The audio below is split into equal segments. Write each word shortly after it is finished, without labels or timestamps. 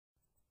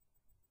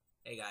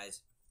Hey guys,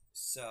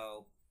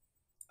 so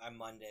I'm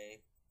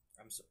Monday.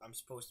 I'm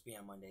supposed to be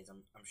on Mondays.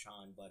 I'm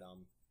Sean, but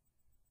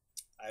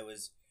I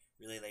was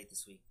really late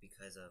this week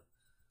because of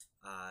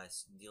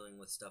dealing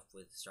with stuff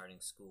with starting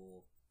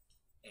school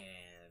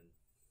and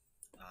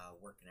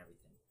work and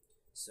everything.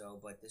 So,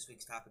 but this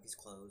week's topic is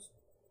clothes,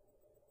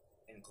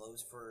 and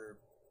clothes for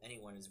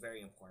anyone is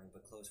very important,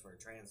 but clothes for a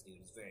trans dude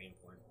is very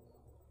important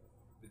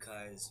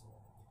because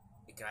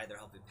it can either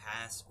help you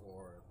pass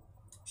or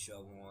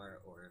show more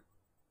or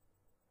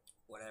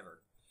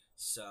whatever.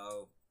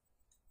 So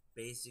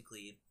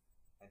basically,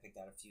 I picked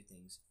out a few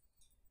things.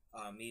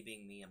 Me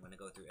being me, I'm gonna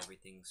go through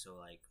everything. So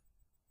like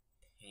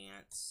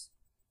pants,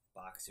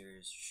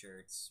 boxers,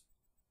 shirts,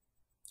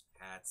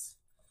 hats.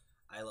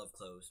 I love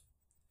clothes.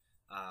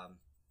 Um,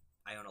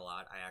 I own a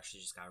lot. I actually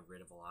just got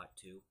rid of a lot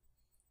too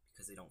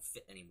because they don't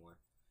fit anymore.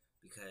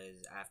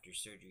 Because after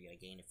surgery, I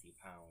gained a few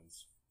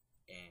pounds,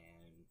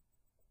 and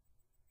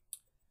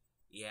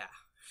yeah.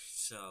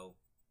 So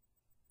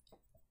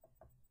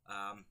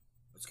um,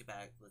 let's get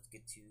back. Let's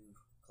get to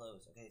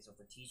clothes. Okay, so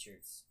for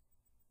t-shirts,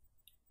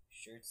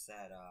 shirts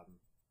that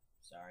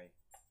sorry,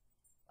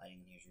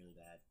 lighting here is really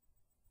bad.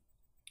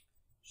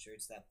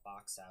 Shirts that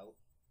box out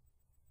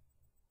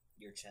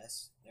your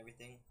chest and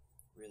everything.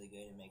 Really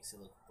good. It makes it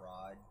look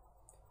broad,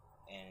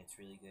 and it's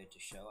really good to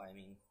show. I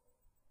mean,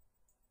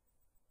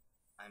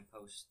 I'm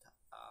post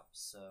op,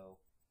 so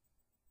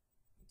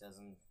it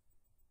doesn't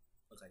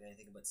look like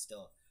anything, but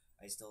still,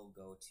 I still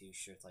go to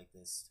shirts like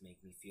this to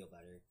make me feel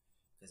better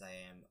because I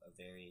am a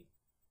very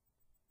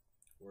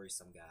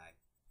worrisome guy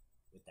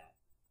with that.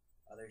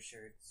 Other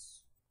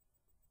shirts,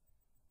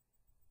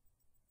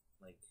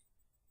 like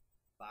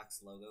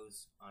box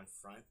logos on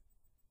front,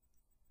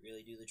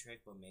 really do the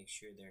trick, but make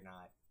sure they're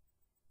not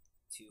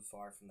too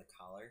far from the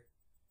collar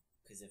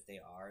because if they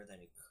are, then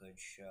it could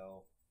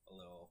show a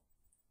little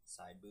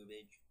side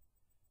boobage,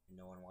 and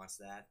no one wants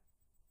that.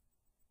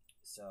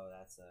 So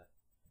that's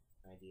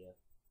an idea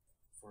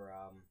for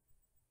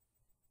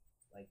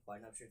like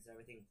button up shirts and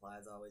everything.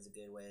 Plaid's always a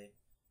good way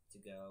to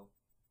go.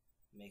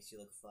 It makes you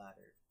look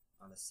flatter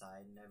on the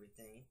side and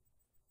everything,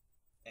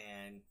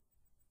 and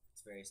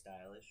it's very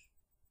stylish.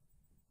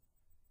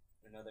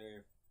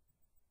 Another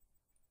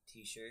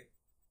t-shirt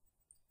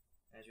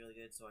that's really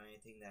good. So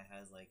anything that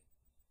has like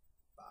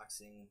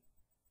boxing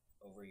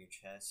over your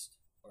chest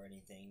or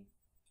anything,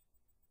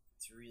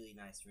 it's really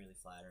nice and really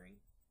flattering.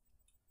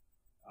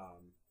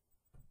 Um,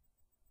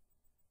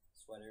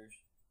 Sweaters,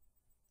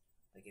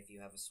 like if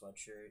you have a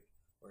sweatshirt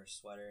or a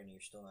sweater and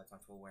you're still not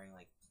comfortable wearing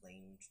like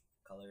plain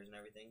colors and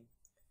everything,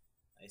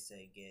 I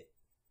say get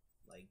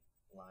like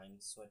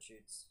lined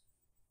sweatshirts.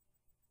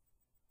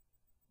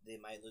 They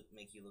might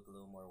make you look a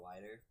little more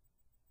wider,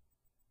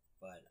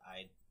 but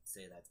I'd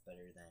say that's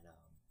better than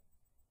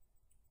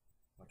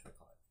what do I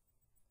call it?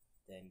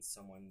 Than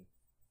someone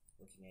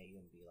looking at you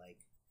and be like,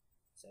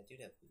 "Does that dude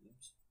have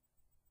boobs?"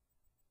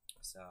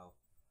 So,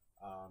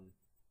 um,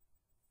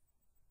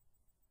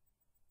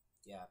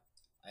 yeah,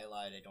 I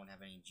lied. I don't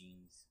have any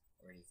jeans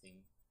or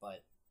anything,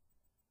 but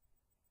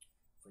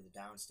for the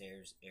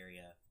downstairs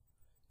area,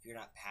 if you're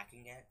not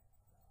packing yet,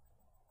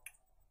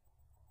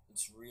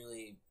 it's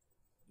really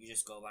you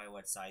just go by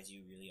what size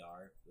you really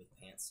are with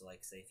pants. So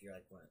like say if you're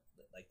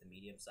like the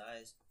medium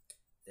size,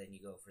 then you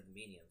go for the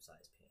medium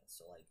size pants.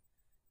 So like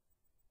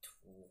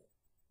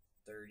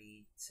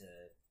 30 to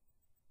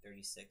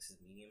 36 is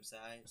medium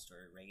sized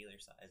or regular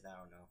size. I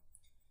don't know.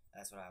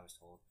 That's what I was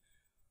told.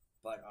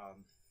 But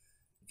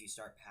if you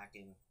start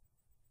packing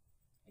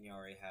and you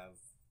already have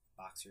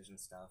boxers and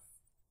stuff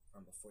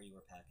from before you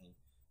were packing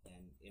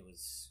and it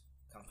was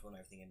comfortable and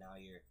everything, and now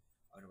your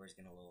underwear is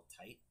getting a little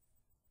tight,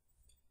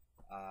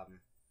 um,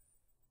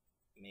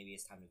 maybe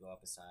it's time to go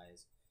up a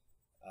size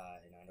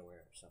in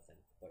underwear or something.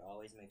 But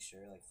always make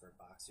sure, like for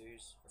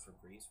boxers or for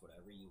briefs,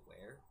 whatever you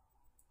wear,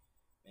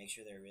 make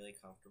sure they're really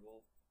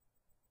comfortable.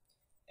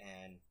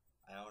 And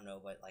I don't know,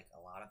 but like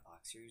a lot of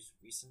boxers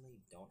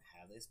recently don't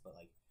have this, but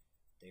like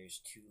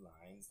there's two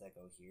lines that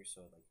go here,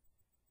 so like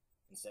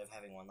instead of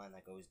having one line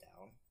that goes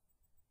down,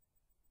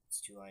 it's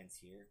two lines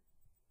here,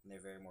 and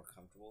they're very more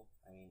comfortable.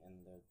 I mean,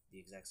 and they're the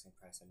exact same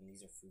price. I mean,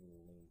 these are Fruit of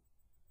the Loom,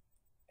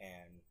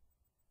 and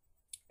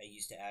I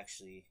used to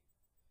actually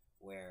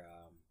wear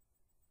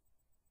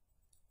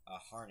a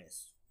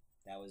harness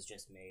that was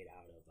just made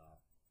out of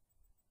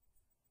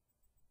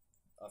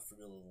a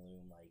Fruit of the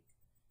Loom like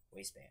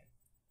waistband.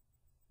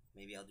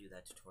 Maybe I'll do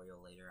that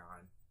tutorial later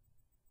on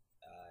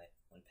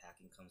when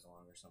packing comes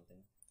along or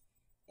something.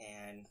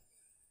 And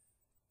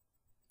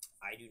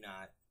I do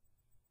not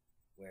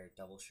wear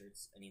double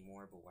shirts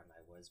anymore, but when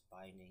I was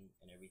binding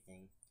and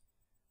everything,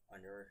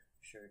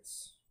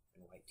 undershirts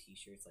and white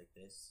t-shirts like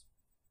this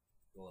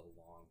go a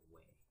long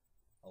way.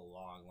 A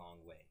long,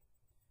 long way.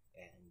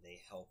 And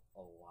they help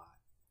a lot.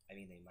 I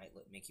mean, they might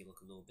make you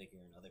look a little bigger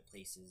in other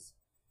places,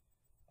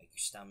 like your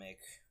stomach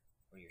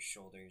or your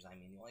shoulders. I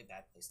mean, the only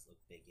bad place to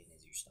look big in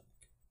is your stomach.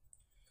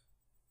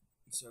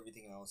 So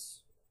everything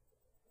else,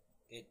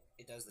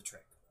 it does the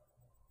trick.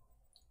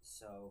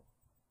 So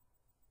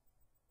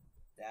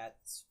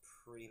that's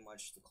pretty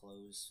much the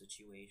clothes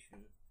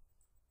situation.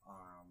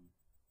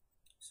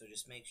 So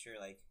just make sure,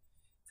 like,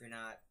 if you're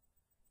not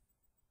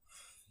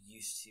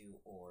used to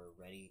or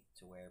ready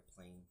to wear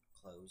plain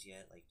clothes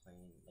yet, like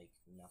plain, like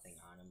nothing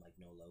on them, like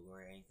no logo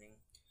or anything,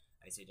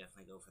 I'd say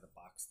definitely go for the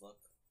box look.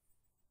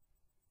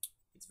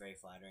 It's very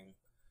flattering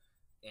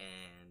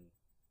and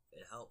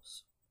it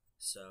helps.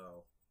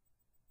 So,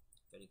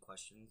 if any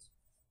questions,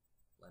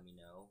 let me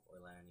know, or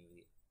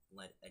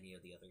let any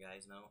of the other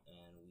guys know,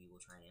 and we will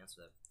try and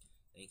answer them.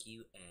 Thank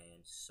you,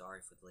 and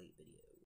sorry for the late video.